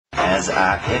as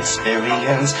I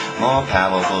experience more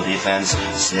powerful defense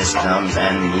systems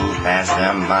and move past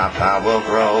them, my power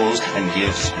grows and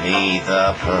gives me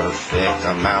the perfect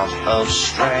amount of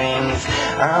strength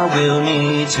I will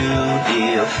need to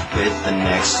deal with the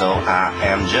next, so I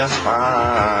am just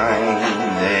fine.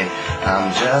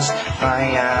 I'm just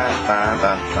fine,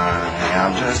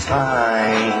 I'm just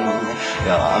fine.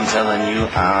 Yo, I'm telling you,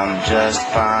 I'm just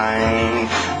fine.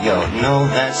 Yo, know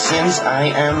that since I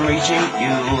am reaching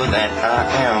you, that I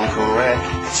am correct.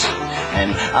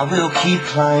 And I will keep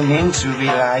climbing to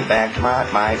rely back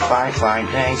my fine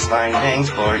things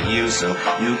for you, so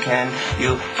you can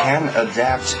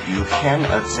adapt,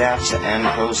 and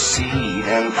proceed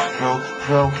and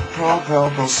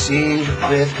proceed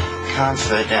with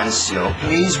confidence. Yo,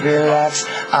 please relax,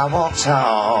 I won't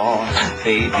tall.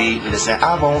 Baby, listen,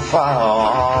 I won't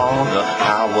fall. The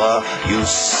power you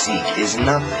seek is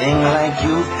nothing like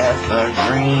you've ever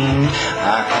dreamed.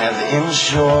 I have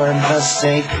ensured the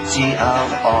safety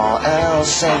of all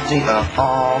else, safety of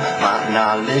all. My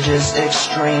knowledge is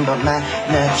extreme, but my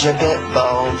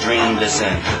magical dream.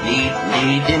 Listen,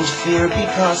 needn't fear,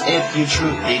 because if you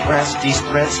truly grasp these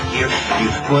threads here, you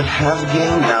would have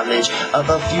gained knowledge of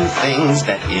a few things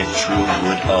that, if true,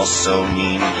 would also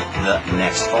mean the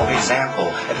next. For example,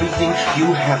 everything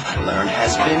you have learned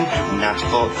has been not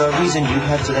for the reason you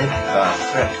have to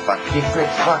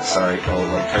sorry,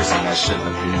 I'm cursing, I shouldn't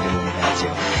have been doing that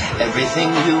too. Everything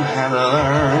you have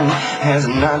learned has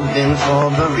not been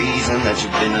for the reason that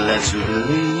you've been led to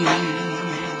believe.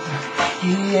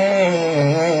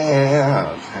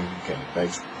 Yeah. Okay,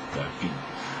 thanks.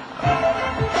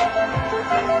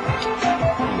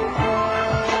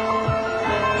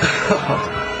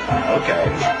 Okay.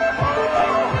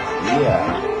 Yeah.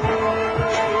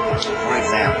 For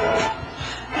example,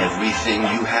 everything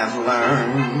you have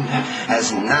learned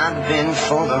has not been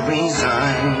for the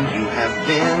reason you have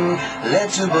been led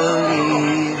to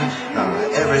believe.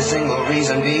 Every single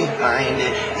reason behind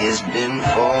it has been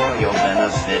for your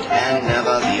benefit and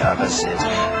never the opposite.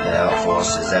 There are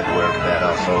forces at work that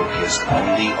are focused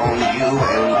only on you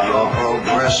and your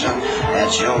progression.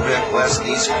 At your request,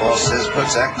 these forces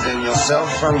protecting yourself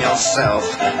from yourself.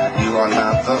 You are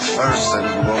not the first and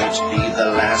you won't be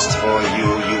the last. For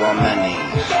you are many.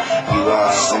 You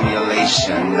are a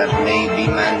simulation that may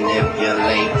be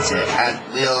manipulated at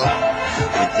will,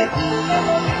 with the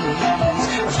ease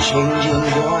of changing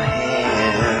your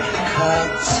hair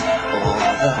cut or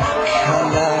the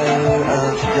color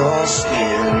of your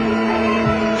skin.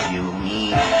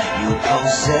 You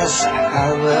possess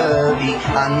power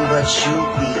beyond what you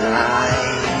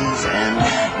realize, and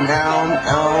now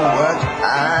know what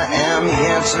I am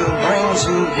here to bring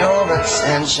to your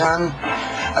attention.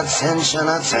 Attention,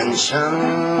 attention,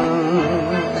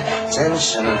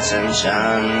 attention,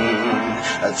 attention,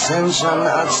 attention,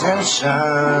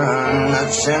 attention,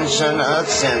 attention,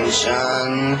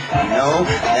 attention. You know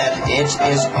that it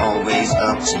is always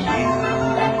up to you.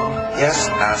 Yes,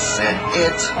 I said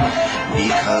it,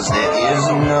 because there is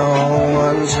no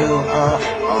one to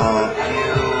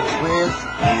argue with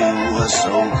you.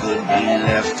 So could be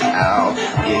left out.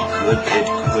 It could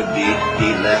be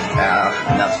left out.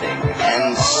 Nothing.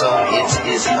 And so it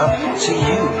is up to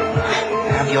you.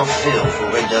 Have your fill,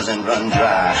 for it doesn't run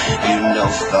dry. You know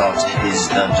thought is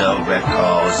the direct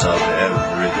cause of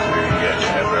everything and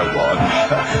everyone.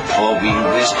 For we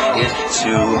wish it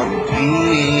to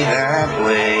be that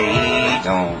way,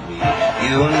 don't we?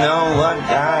 You know what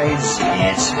guides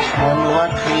it, and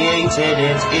what created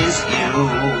it is you.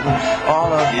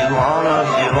 All of you, all of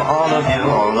you, all of you,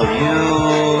 all of you.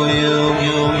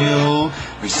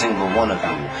 Every single one of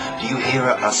you. Do you hear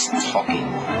us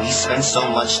talking? We spend so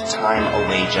much time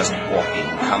away just walking.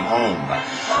 Come home.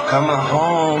 Come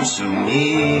home to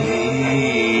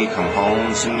me. Come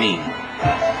home to me.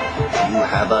 You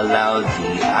have allowed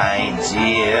the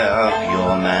idea of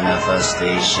your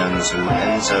manifestation to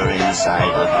enter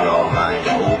inside of your mind,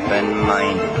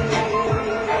 open-minded.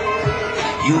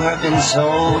 You have been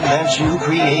told that you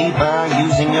create by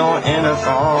using your inner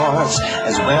thoughts,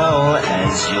 as well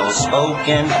as your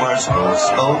spoken words, both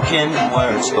spoken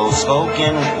words.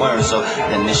 So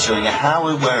let me show you how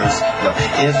it works. Yo,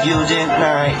 if you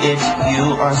deny it,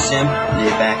 you are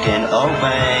simply backing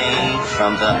away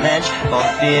from the ledge for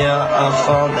fear of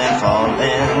falling.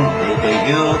 Baby,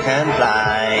 you can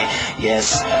fly.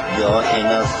 Yes, your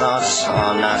inner thoughts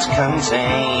are not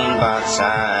contained by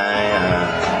time,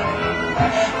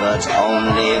 but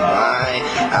only by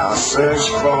our search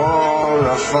for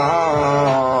a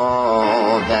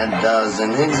fall that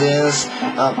doesn't exist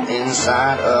up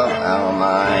inside of our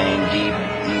mind. Deep,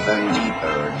 even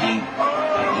deeper, deep.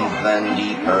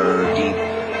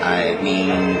 I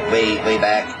mean, way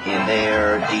back in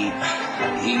there, deep,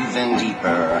 even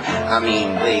deeper. I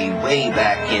mean, way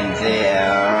back in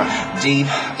there, deep,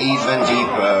 even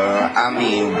deeper. I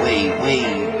mean, way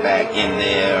back in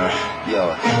there.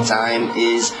 Your time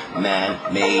is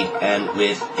man-made, and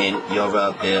within your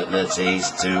abilities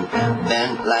to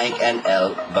bend like an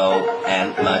elbow,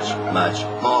 and much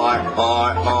more.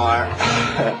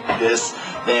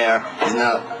 There is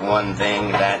not one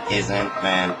thing that isn't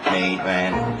man-made.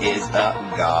 Man is a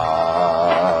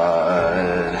god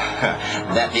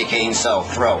that became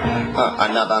so-throw.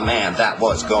 Another man that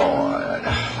was God.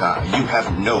 You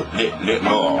have no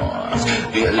remorse.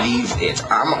 Believe it,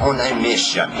 I'm on a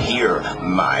mission. Hear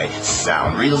my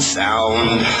sound, real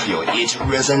sound. It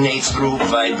resonates through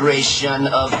vibration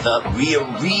of the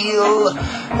real.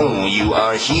 Oh, you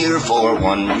are here for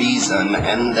one reason,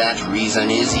 and that reason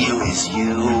is you.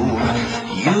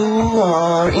 You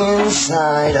are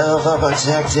inside of a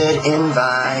protected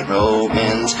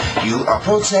environment. You are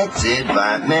protected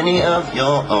by many of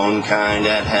your own kind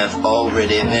that have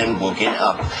already been woken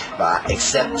up by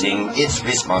accepting its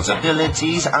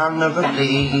responsibilities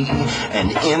honorably.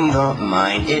 And in the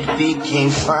mind it became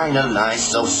finalized,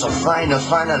 so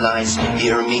finalized.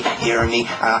 Hear me,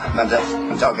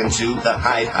 I'm talking to the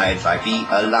hive, be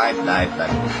alive, life.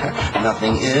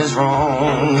 Nothing is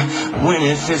wrong when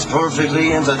it fits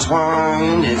perfectly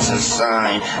intertwined. It's a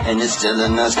sign, and it's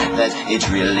telling us that it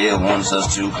really wants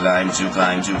us to climb.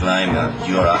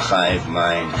 You're a hive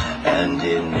mind and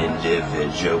an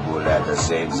individual at the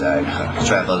same time,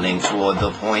 traveling toward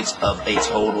the point of a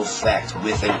total fact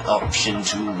with an option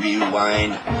to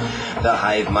rewind. The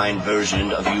hive mind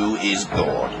version of you is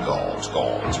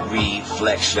God's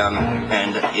reflection,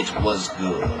 and it was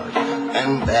good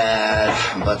and bad,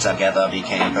 but together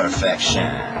became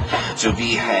perfection, to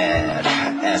be had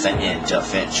as an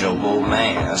individual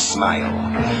man. Smile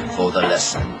for the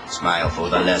lesson, smile for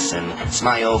the lesson,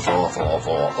 smile for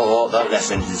the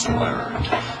lesson is learned.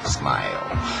 Smile.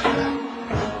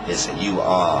 Listen, you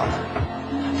are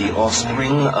the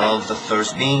offspring of the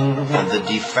first being, the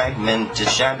defragmented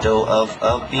shadow of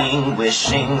a being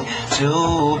wishing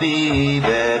to be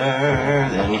better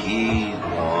than he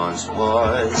once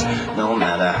was, no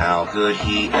matter how good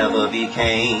he ever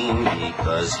became,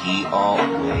 because he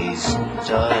always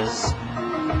does.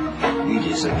 Read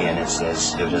this again, it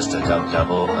says you're just a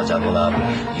double up.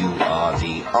 You are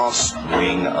the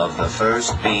offspring of the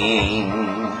first being,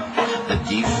 the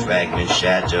defragmented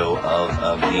shadow of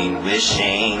a being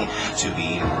wishing to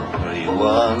be what he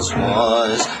once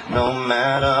was, no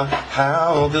matter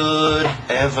how good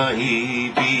ever he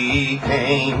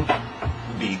became,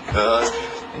 because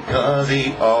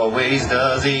he always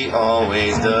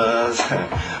does.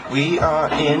 We are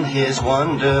in his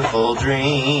wonderful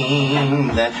dream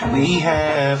that we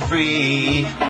have free